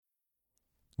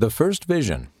The first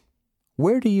vision.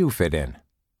 Where do you fit in?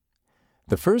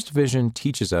 The first vision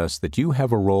teaches us that you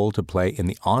have a role to play in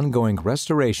the ongoing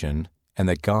restoration and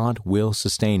that God will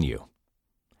sustain you.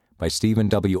 By Stephen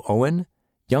W. Owen,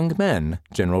 Young Men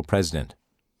General President.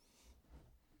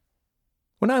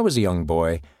 When I was a young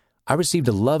boy, I received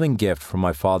a loving gift from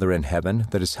my Father in heaven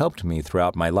that has helped me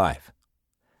throughout my life.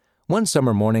 One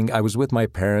summer morning, I was with my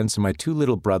parents and my two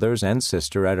little brothers and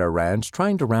sister at our ranch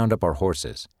trying to round up our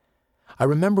horses. I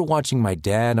remember watching my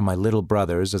dad and my little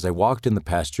brothers as I walked in the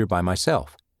pasture by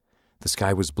myself. The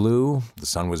sky was blue, the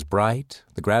sun was bright,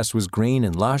 the grass was green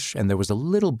and lush, and there was a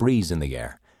little breeze in the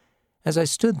air. As I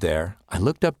stood there, I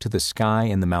looked up to the sky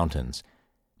and the mountains.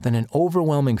 Then an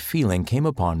overwhelming feeling came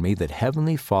upon me that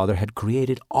Heavenly Father had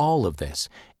created all of this,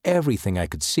 everything I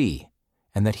could see,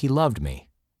 and that He loved me.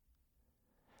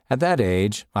 At that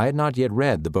age, I had not yet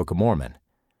read the Book of Mormon.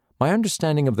 My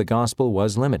understanding of the gospel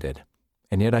was limited,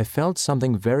 and yet I felt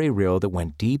something very real that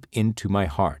went deep into my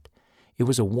heart. It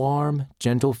was a warm,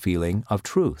 gentle feeling of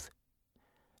truth.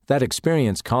 That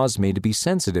experience caused me to be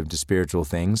sensitive to spiritual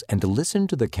things and to listen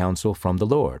to the counsel from the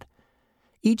Lord.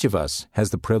 Each of us has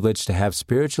the privilege to have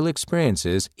spiritual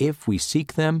experiences if we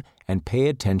seek them and pay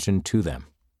attention to them.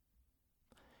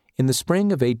 In the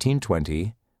spring of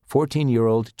 1820,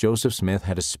 14-year-old Joseph Smith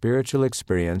had a spiritual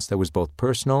experience that was both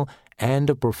personal and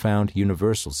of profound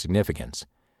universal significance.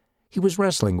 He was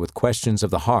wrestling with questions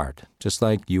of the heart, just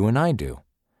like you and I do.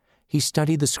 He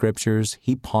studied the Scriptures,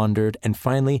 he pondered, and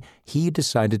finally, he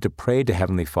decided to pray to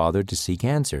Heavenly Father to seek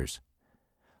answers.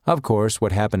 Of course,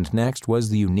 what happened next was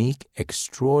the unique,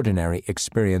 extraordinary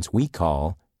experience we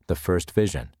call the first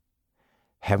vision.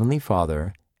 Heavenly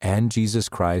Father and Jesus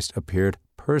Christ appeared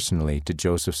personally to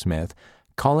Joseph Smith,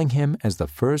 calling him as the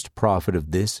first prophet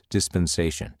of this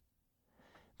dispensation.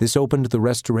 This opened the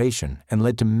restoration and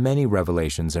led to many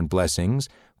revelations and blessings,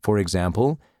 for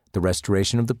example, the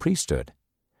restoration of the priesthood,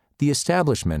 the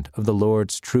establishment of the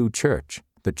Lord's true church,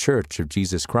 the Church of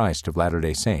Jesus Christ of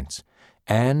Latter-day Saints,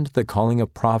 and the calling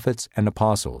of prophets and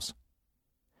apostles.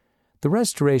 The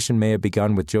restoration may have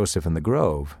begun with Joseph in the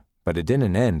grove, but it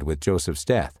didn't end with Joseph's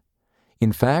death.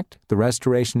 In fact, the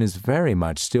restoration is very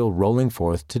much still rolling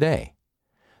forth today.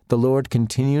 The Lord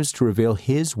continues to reveal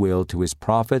His will to His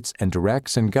prophets and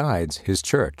directs and guides His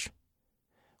church.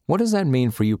 What does that mean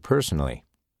for you personally?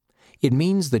 It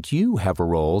means that you have a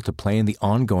role to play in the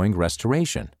ongoing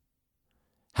restoration.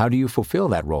 How do you fulfill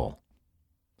that role?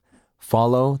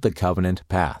 Follow the covenant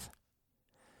path.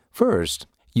 First,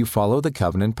 you follow the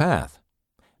covenant path.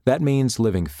 That means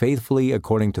living faithfully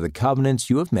according to the covenants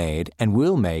you have made and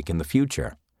will make in the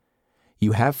future.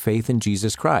 You have faith in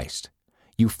Jesus Christ.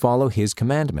 You follow His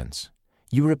commandments.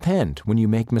 You repent when you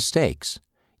make mistakes.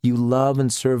 You love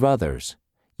and serve others.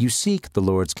 You seek the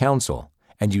Lord's counsel,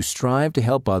 and you strive to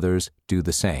help others do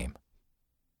the same.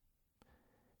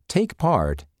 Take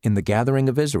part in the gathering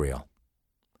of Israel.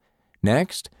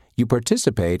 Next, you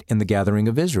participate in the gathering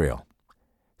of Israel.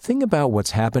 Think about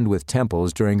what's happened with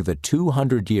temples during the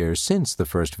 200 years since the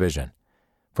first vision.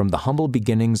 From the humble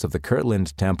beginnings of the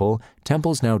Kirtland Temple,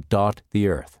 temples now dot the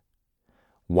earth.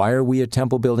 Why are we a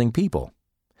temple-building people?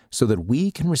 So that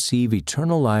we can receive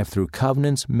eternal life through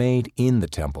covenants made in the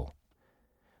temple.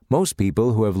 Most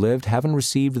people who have lived haven't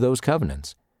received those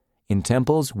covenants. In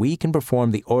temples, we can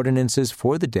perform the ordinances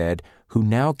for the dead who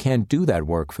now can't do that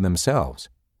work for themselves.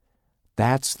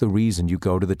 That's the reason you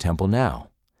go to the temple now.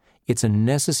 It's a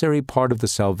necessary part of the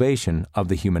salvation of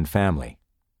the human family.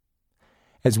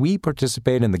 As we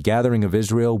participate in the gathering of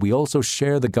Israel, we also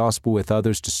share the gospel with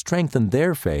others to strengthen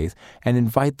their faith and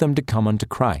invite them to come unto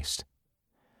Christ.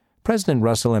 President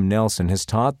Russell M. Nelson has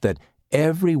taught that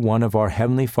every one of our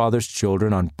Heavenly Father's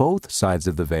children on both sides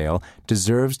of the veil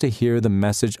deserves to hear the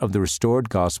message of the restored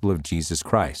gospel of Jesus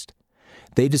Christ.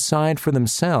 They decide for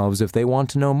themselves if they want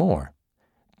to know more.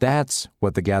 That's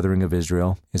what the gathering of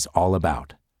Israel is all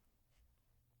about.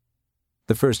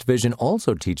 The first vision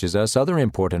also teaches us other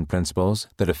important principles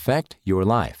that affect your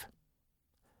life.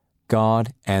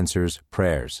 God answers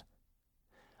prayers.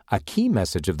 A key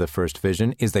message of the first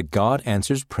vision is that God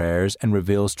answers prayers and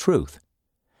reveals truth.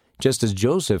 Just as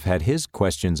Joseph had his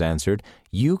questions answered,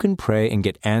 you can pray and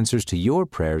get answers to your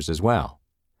prayers as well.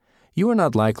 You are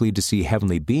not likely to see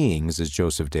heavenly beings as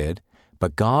Joseph did,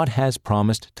 but God has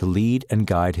promised to lead and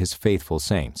guide His faithful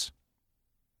saints.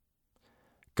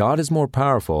 God is more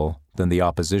powerful than the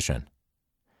opposition.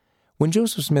 When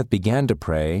Joseph Smith began to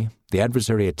pray, the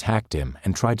adversary attacked him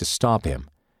and tried to stop him.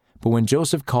 But when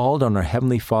Joseph called on our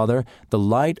Heavenly Father, the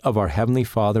light of our Heavenly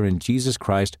Father in Jesus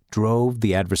Christ drove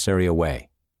the adversary away.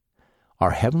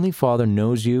 Our Heavenly Father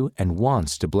knows you and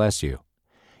wants to bless you.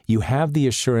 you have the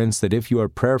assurance that if you are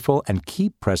prayerful and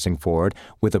keep pressing forward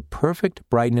with a perfect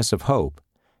brightness of hope,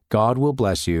 God will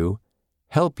bless you,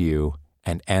 help you,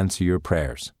 and answer your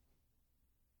prayers.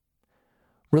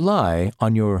 Rely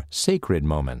on your sacred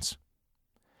moments.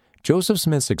 Joseph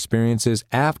Smith's experiences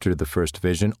after the first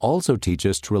vision also teach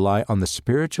us to rely on the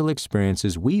spiritual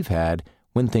experiences we've had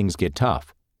when things get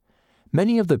tough.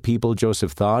 Many of the people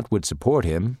Joseph thought would support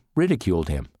him ridiculed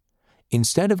him.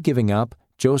 Instead of giving up,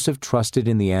 Joseph trusted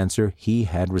in the answer he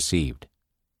had received.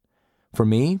 For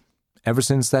me, ever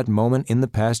since that moment in the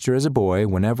pasture as a boy,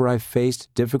 whenever I've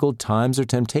faced difficult times or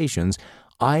temptations,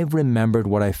 I've remembered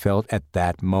what I felt at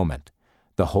that moment,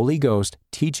 the Holy Ghost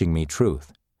teaching me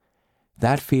truth.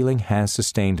 That feeling has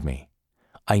sustained me.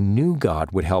 I knew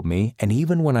God would help me, and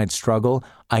even when I'd struggle,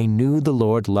 I knew the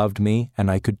Lord loved me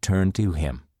and I could turn to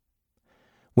Him.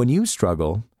 When you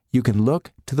struggle, you can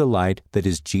look to the light that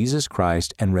is Jesus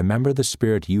Christ and remember the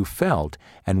Spirit you felt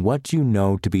and what you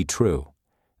know to be true.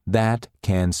 That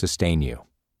can sustain you.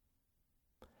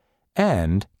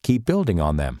 And keep building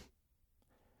on them.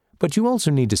 But you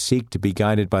also need to seek to be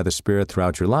guided by the Spirit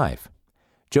throughout your life.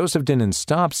 Joseph didn't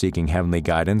stop seeking heavenly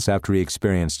guidance after he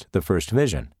experienced the first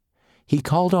vision. He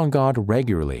called on God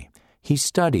regularly. He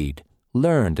studied,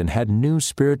 learned, and had new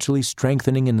spiritually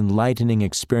strengthening and enlightening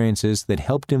experiences that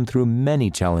helped him through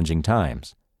many challenging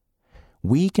times.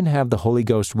 We can have the Holy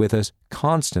Ghost with us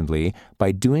constantly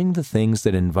by doing the things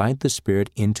that invite the Spirit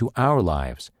into our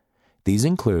lives. These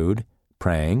include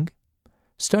praying,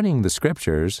 studying the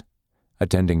Scriptures,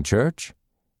 attending church,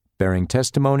 bearing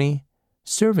testimony,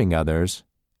 serving others,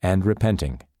 and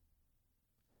repenting.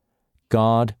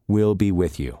 God will be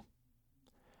with you.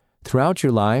 Throughout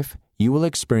your life, you will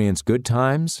experience good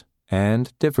times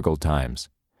and difficult times.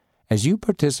 As you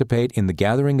participate in the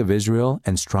gathering of Israel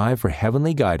and strive for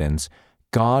heavenly guidance,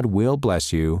 God will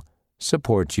bless you,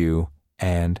 support you,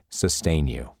 and sustain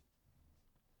you.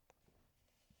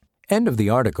 End of the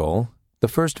article, The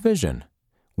First Vision.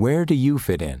 Where do you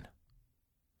fit in?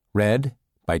 Read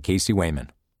by Casey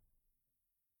Wayman.